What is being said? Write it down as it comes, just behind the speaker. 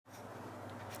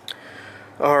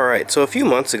Alright, so a few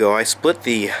months ago I split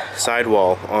the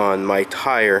sidewall on my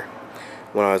tire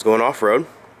when I was going off-road,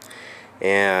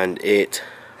 and it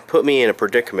put me in a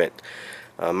predicament.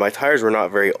 My tires were not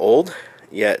very old,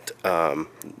 yet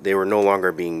they were no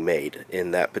longer being made in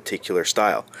that particular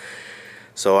style.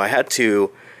 So I had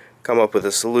to come up with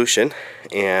a solution,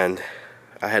 and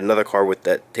I had another car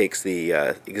that takes the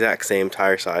exact same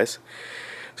tire size.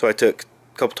 So I took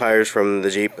a couple tires from the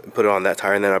Jeep and put it on that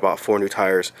tire, and then I bought 4 new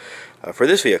tires for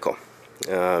this vehicle.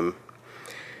 Now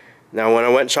when I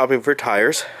went shopping for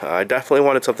tires, I definitely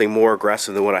wanted something more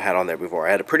aggressive than what I had on there before.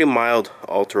 I had a pretty mild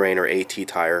all-terrain or AT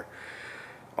tire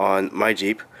on my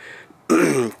Jeep.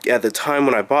 At the time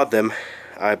when I bought them,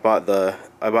 I bought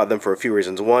them for a few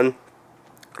reasons. One,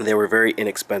 they were very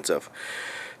inexpensive,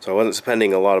 so I wasn't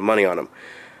spending a lot of money on them.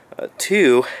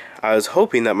 Two, I was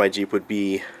hoping that my Jeep would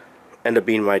end up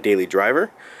being my daily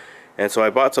driver, and so I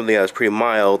bought something that was pretty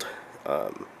mild,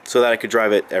 so that I could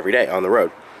drive it every day on the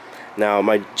road. Now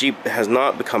my Jeep has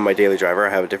not become my daily driver.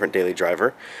 I have a different daily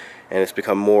driver, and it's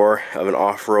become more of an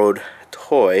off-road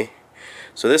toy.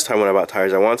 So this time when I bought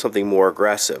tires, I wanted something more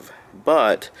aggressive,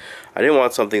 but I didn't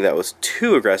want something that was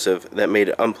too aggressive that made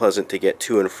it unpleasant to get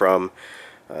to and from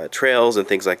trails and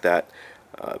things like that,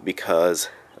 because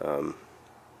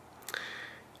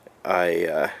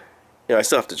I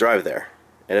still have to drive there,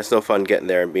 and it's no fun getting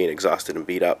there and being exhausted and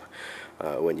beat up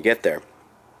when you get there.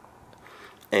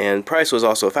 And price was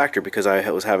also a factor, because I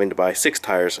was having to buy 6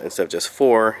 tires instead of just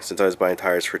 4, since I was buying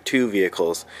tires for 2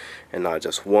 vehicles and not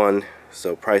just 1.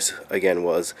 So price again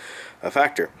was a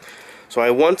factor. So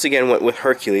I once again went with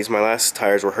Hercules. My last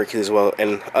tires were Hercules as well,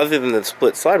 and other than the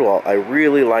split sidewall, I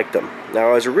really liked them. Now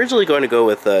I was originally going to go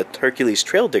with Hercules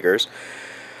Trail Diggers,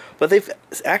 but they've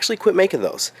actually quit making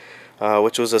those,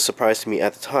 which was a surprise to me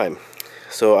at the time.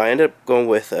 So I ended up going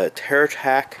with Terra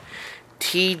Trac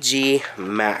TG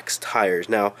Max tires.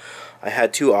 Now I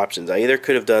had 2 options. I either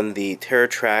could have done the Terra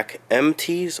Trac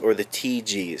MTs or the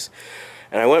TGs,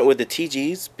 and I went with the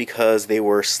TGs because they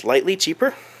were slightly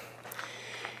cheaper,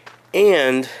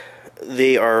 and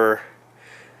they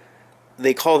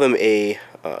call them a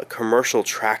commercial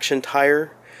traction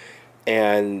tire,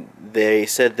 and they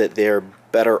said that they're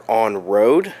better on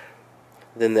road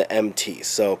than the MTs.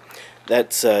 So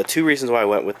that's 2 reasons why I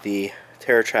went with the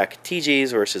Terra Trac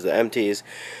TGs versus the MTs,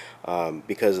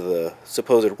 because of the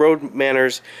supposed road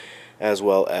manners, as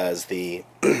well as the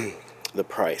the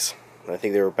price. I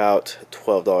think they were about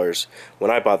 $12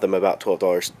 when I bought them, about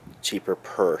 $12 cheaper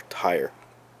per tire.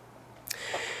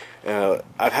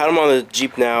 I've had them on the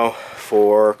Jeep now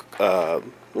for a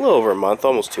little over a month,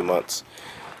 almost 2 months.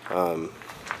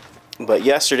 But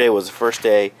yesterday was the first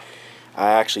day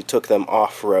I actually took them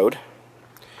off-road.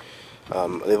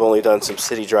 They've only done some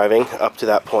city driving up to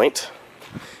that point,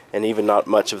 and even not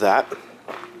much of that.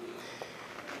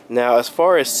 Now, as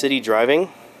far as city driving,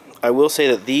 I will say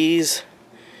that these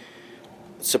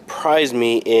surprised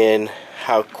me in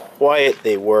how quiet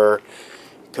they were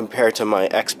compared to my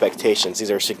expectations.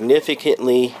 These are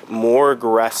significantly more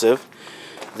aggressive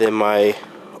than my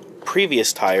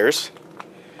previous tires,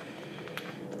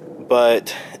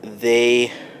 but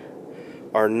they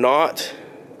are not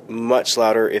much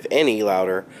louder, if any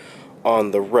louder,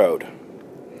 on the road.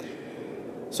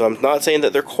 So I'm not saying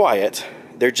that they're quiet,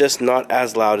 they're just not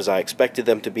as loud as I expected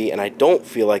them to be, and I don't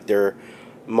feel like they're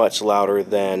much louder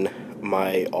than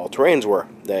my all-terrains were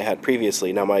that I had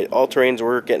previously. Now my all-terrains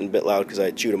were getting a bit loud because I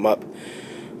had chewed them up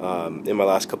in my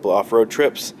last couple off-road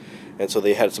trips, and so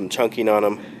they had some chunking on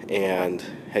them and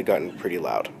had gotten pretty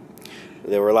loud.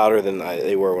 They were louder than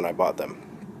they were when I bought them.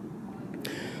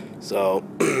 So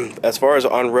as far as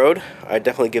on-road, I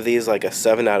definitely give these like a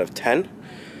 7 out of 10.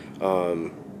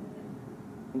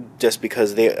 Just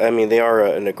because they are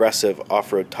an aggressive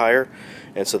off-road tire,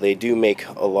 and so they do make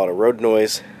a lot of road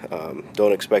noise.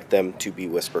 Don't expect them to be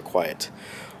whisper quiet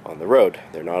on the road.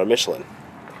 They're not a Michelin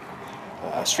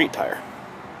street tire.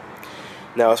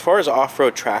 Now, as far as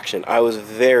off-road traction, I was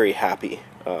very happy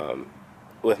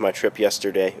with my trip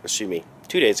yesterday. Excuse me,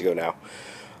 2 days ago now.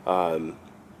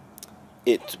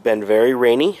 It's been very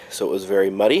rainy, so it was very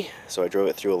muddy, so I drove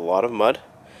it through a lot of mud,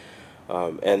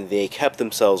 and they kept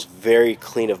themselves very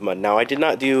clean of mud. Now, I did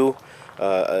not do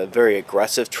a very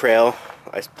aggressive trail.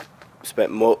 I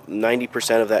spent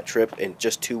 90% of that trip in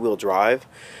just 2-wheel drive,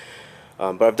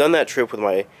 but I've done that trip with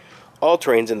my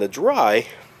all-terrains in the dry,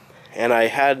 and I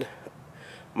had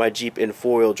my Jeep in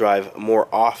 4-wheel drive more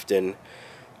often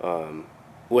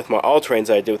with my all-terrains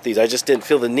than I did with these. I just didn't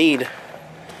feel the need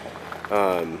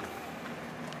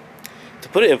to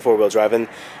put it in 4-wheel drive, and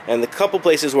the couple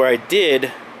places where I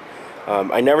did,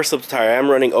 I never slipped a tire. I am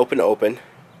running open to open,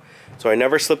 So I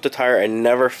never slipped a tire. I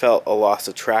never felt a loss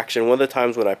of traction. One of the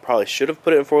times when I probably should have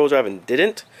put it in four-wheel drive and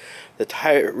didn't,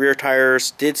 the rear tires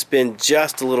did spin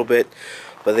just a little bit,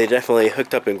 but they definitely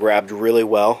hooked up and grabbed really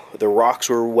well. The rocks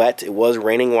were wet. It was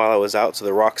raining while I was out, so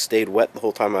the rocks stayed wet the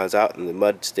whole time I was out, and the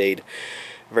mud stayed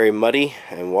very muddy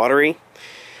and watery.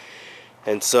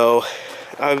 And so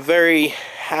I'm very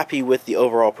happy with the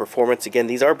overall performance. Again,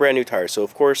 these are brand new tires, so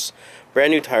of course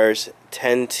brand new tires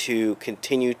tend to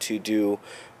continue to do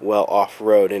well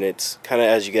off-road, and it's kind of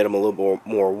as you get them a little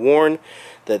more worn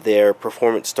that their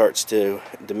performance starts to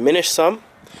diminish some.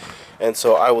 And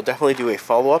so I will definitely do a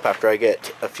follow-up after I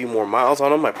get a few more miles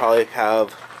on them. I probably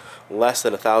have less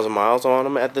than 1,000 miles on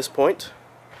them at this point,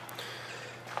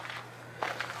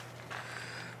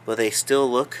 but they still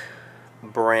look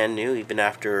brand new even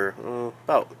after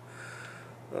about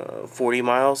 40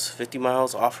 miles, 50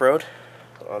 miles off-road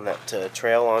on that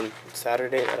trail on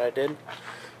Saturday that I did,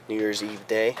 New Year's Eve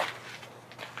day.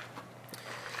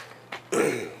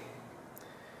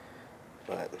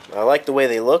 But I like the way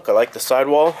they look. I like the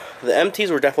sidewall. The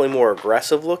MTs were definitely more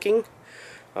aggressive looking,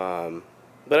 but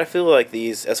I feel like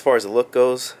these, as far as the look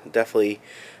goes, definitely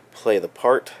play the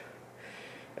part,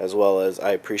 as well as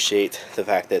I appreciate the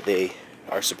fact that they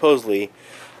are supposedly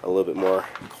a little bit more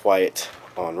quiet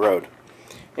on road.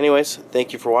 Anyways,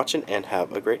 thank you for watching and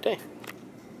have a great day.